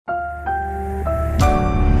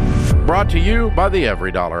Brought to you by the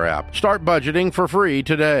EveryDollar app. Start budgeting for free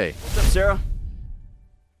today. What's up, Sarah?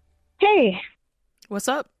 Hey. What's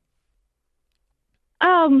up?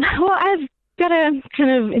 Well, I've got a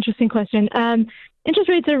kind of interesting question. Interest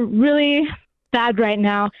rates are really bad right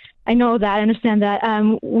now. I know that. I understand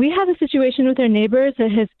that. We have a situation with our neighbors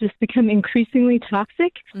that has just become increasingly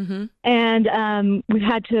toxic. Mm-hmm. And we've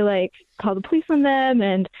had to, call the police on them,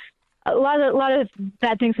 and a lot of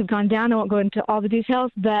bad things have gone down. I won't go into all the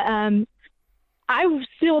details, but I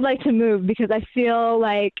still would like to move because I feel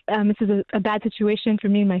like this is a bad situation for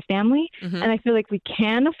me and my family, and I feel like we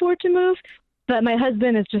can afford to move, but my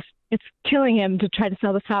husband is it's killing him to try to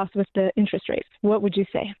sell this house with the interest rates. What would you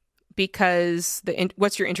say? Because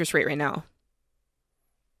what's your interest rate right now?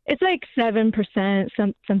 It's like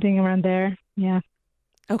 7%, something around there. Yeah.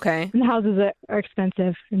 Okay. And the houses are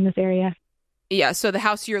expensive in this area. Yeah. So the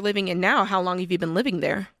house you're living in now, how long have you been living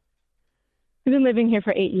there? We've been living here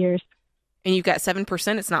for 8 years. And you've got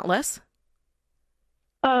 7%. It's not less?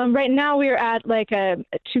 Right now we're at like a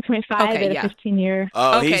 2.5 at a 15-year.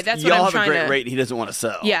 Oh, okay, that's what y'all I'm have a great trying to rate. He doesn't want to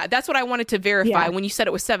sell. Yeah, that's what I wanted to verify. Yeah. When you said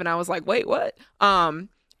it was 7, I was like, wait, what?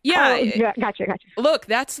 Yeah. Gotcha. Look,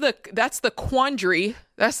 that's the quandary.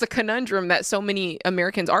 That's the conundrum that so many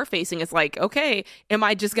Americans are facing. It's like, okay, am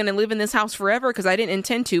I just going to live in this house forever? Because I didn't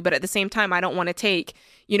intend to, but at the same time, I don't want to take,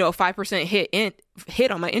 a 5%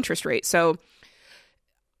 hit on my interest rate. So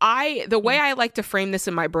the way I like to frame this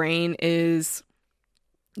in my brain is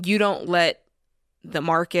you don't let the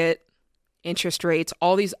market, interest rates,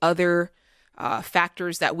 all these other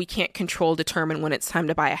factors that we can't control determine when it's time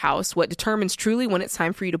to buy a house. What determines truly when it's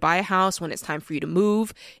time for you to buy a house, when it's time for you to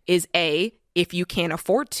move, is A, if you can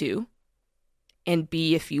afford to, and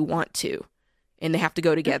B, if you want to. And they have to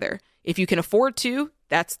go together. If you can afford to,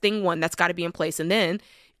 that's thing one. That's got to be in place. And then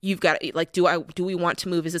you've got do we want to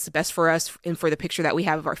move? Is this the best for us and for the picture that we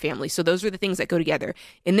have of our family? So those are the things that go together.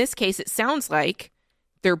 In this case, it sounds like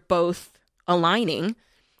they're both aligning,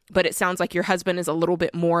 but it sounds like your husband is a little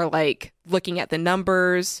bit more like looking at the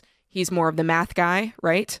numbers. He's more of the math guy,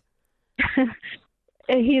 right?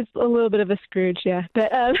 He's a little bit of a Scrooge, yeah.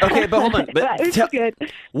 But okay, but hold on. But it's good.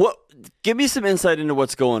 Give me some insight into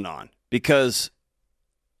what's going on, because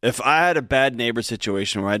if I had a bad neighbor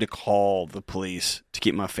situation where I had to call the police to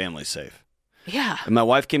keep my family safe, yeah, and my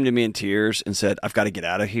wife came to me in tears and said, "I've got to get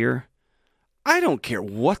out of here," I don't care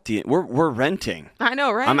what we're renting. I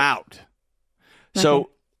know, right? I'm out. Okay. So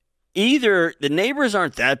either the neighbors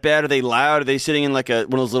aren't that bad. Are they loud? Are they sitting in like one of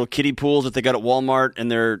those little kiddie pools that they got at Walmart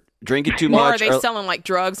and they're drinking too much? Or are they selling like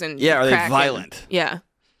drugs and are they crack violent? Yeah.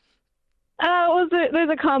 Well, there's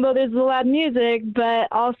a combo. There's the loud music, but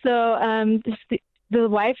also the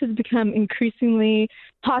wife has become increasingly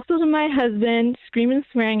hostile to my husband, screaming and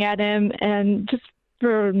swearing at him, and just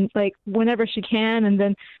for whenever she can. And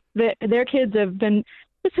then their kids have been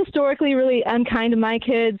just historically really unkind to my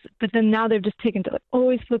kids, but then now they've just taken to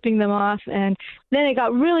always flipping them off. And then it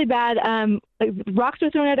got really bad. Rocks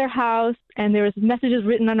were thrown at our house, and there was messages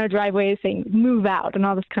written on our driveway saying "move out" and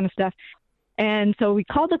all this kind of stuff. And so we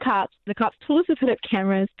called the cops. The cops told us to put up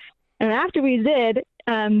cameras, and after we did,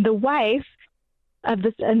 the wife of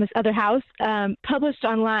this other house published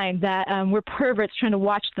online that we're perverts trying to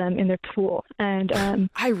watch them in their pool. And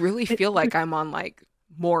I really feel like I'm on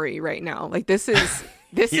Maury right now. This is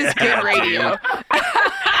good radio.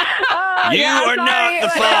 You are not the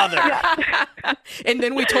father. Yeah. And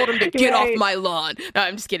then we told him to get off my lawn. No,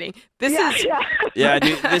 I'm just kidding. Yeah,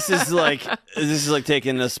 dude. This is like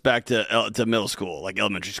taking us back to middle school, like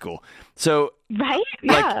elementary school. So right,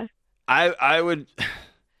 yeah. I would.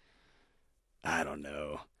 I don't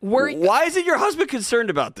know. Why isn't your husband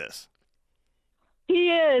concerned about this? He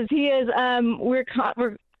is.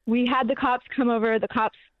 We had the cops come over. The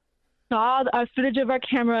cops saw our footage of our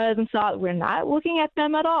cameras and saw we're not looking at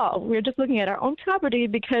them at all. We're just looking at our own property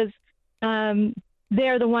because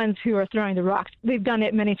they're the ones who are throwing the rocks. They've done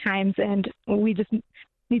it many times, and we just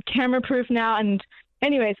need camera proof now. And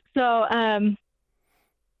anyways, so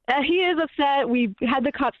he is upset. We had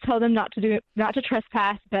the cops tell them not to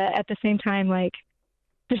trespass, but at the same time,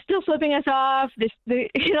 they're still flipping us off.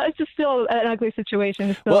 It's just still an ugly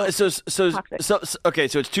situation. Well, okay,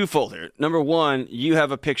 so it's twofold here. Number one, you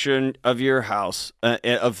have a picture of your house,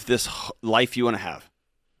 of this life you want to have,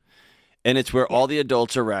 and it's where all the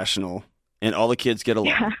adults are rational and all the kids get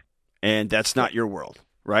along, and that's not your world,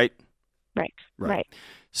 right? Right.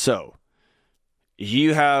 So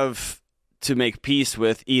you have to make peace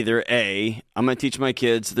with either A, I'm going to teach my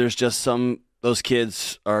kids. There's just those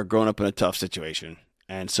kids are growing up in a tough situation.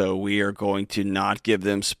 And so we are going to not give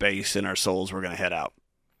them space in our souls. We're going to head out.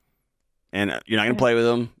 and you're not going to play with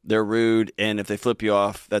them. They're rude, and if they flip you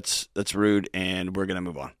off, that's rude, and we're going to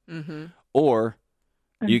move on. Mm-hmm. Or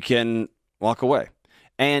you can walk away.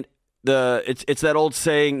 And it's that old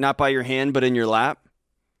saying, not by your hand, but in your lap.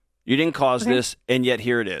 You didn't cause this, and yet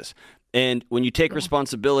here it is. And when you take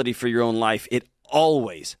responsibility for your own life, it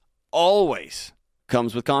always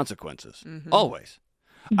comes with consequences. Mm-hmm. Always.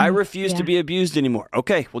 I refuse to be abused anymore.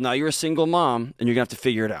 Okay, well, now you're a single mom, and you're going to have to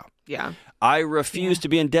figure it out. Yeah. I refuse to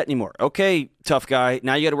be in debt anymore. Okay, tough guy,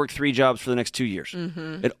 now you got to work 3 jobs for the next 2 years.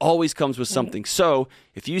 Mm-hmm. It always comes with something. So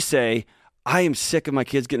if you say, I am sick of my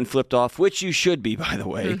kids getting flipped off, which you should be, by the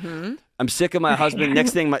way. Mm-hmm. I'm sick of my husband.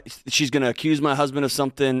 Next thing, she's going to accuse my husband of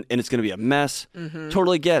something, and it's going to be a mess. Mm-hmm.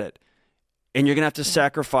 Totally get it. And you're going to have to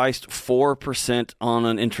sacrifice 4% on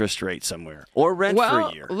an interest rate somewhere or rent for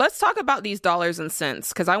a year. Let's talk about these dollars and cents,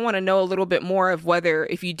 because I want to know a little bit more of whether,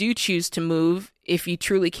 if you do choose to move, if you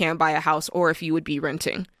truly can buy a house or if you would be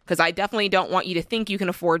renting. Because I definitely don't want you to think you can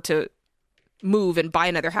afford to move and buy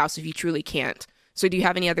another house if you truly can't. So do you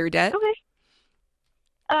have any other debt? Okay.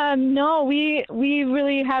 No, we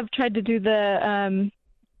really have tried to do the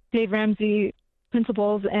Dave Ramsey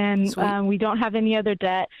principles, and we don't have any other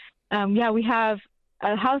debt. We have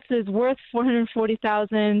a house is worth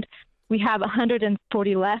 $440,000. We have $140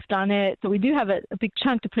 left on it, so we do have a big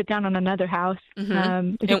chunk to put down on another house.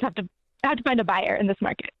 Mm-hmm. We just have to find a buyer in this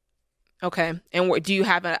market. Okay. And do you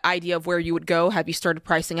have an idea of where you would go? Have you started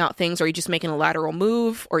pricing out things? Or are you just making a lateral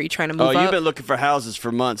move? Or are you trying to move up? You've been looking for houses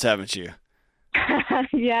for months, haven't you?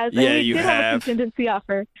 Yes. Yeah, we you did have. a contingency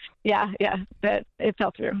offer. Yeah, but it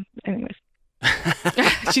fell through. Anyways.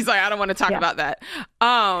 She's like, I don't want to talk about that.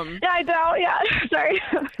 Yeah, I don't. Yeah, sorry.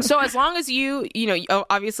 So as long as you know,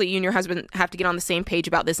 obviously you and your husband have to get on the same page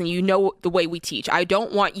about this, and you know the way we teach. I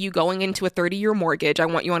don't want you going into a 30-year mortgage. I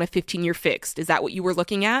want you on a 15-year fixed. Is that what you were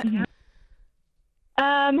looking at? Mm-hmm.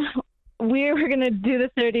 We were going to do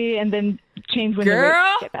the 30 and then change when the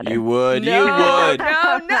rates get better. You would.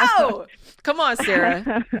 No. Come on,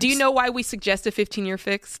 Sarah. Do you know why we suggest a 15-year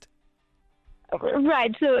fixed?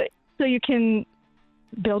 Right. So you can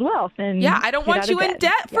build wealth. And I don't want you in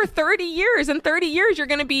debt for 30 years. In 30 years, you're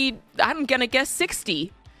going to be, I'm going to guess,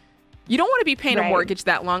 60. You don't want to be paying a mortgage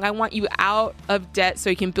that long. I want you out of debt so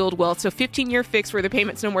you can build wealth. So 15-year fixed where the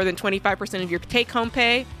payment's no more than 25% of your take-home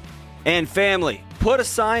pay. And family, put a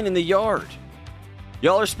sign in the yard.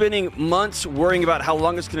 Y'all are spending months worrying about how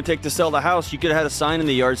long it's going to take to sell the house. You could have had a sign in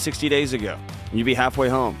the yard 60 days ago, and you'd be halfway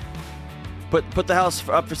home. Put the house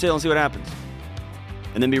up for sale and see what happens.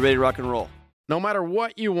 And then be ready to rock and roll. No matter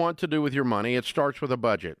what you want to do with your money, it starts with a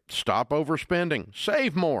budget. Stop overspending,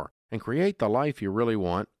 save more, and create the life you really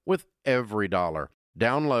want with EveryDollar.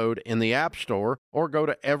 Download in the App Store or go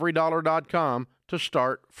to everydollar.com to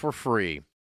start for free.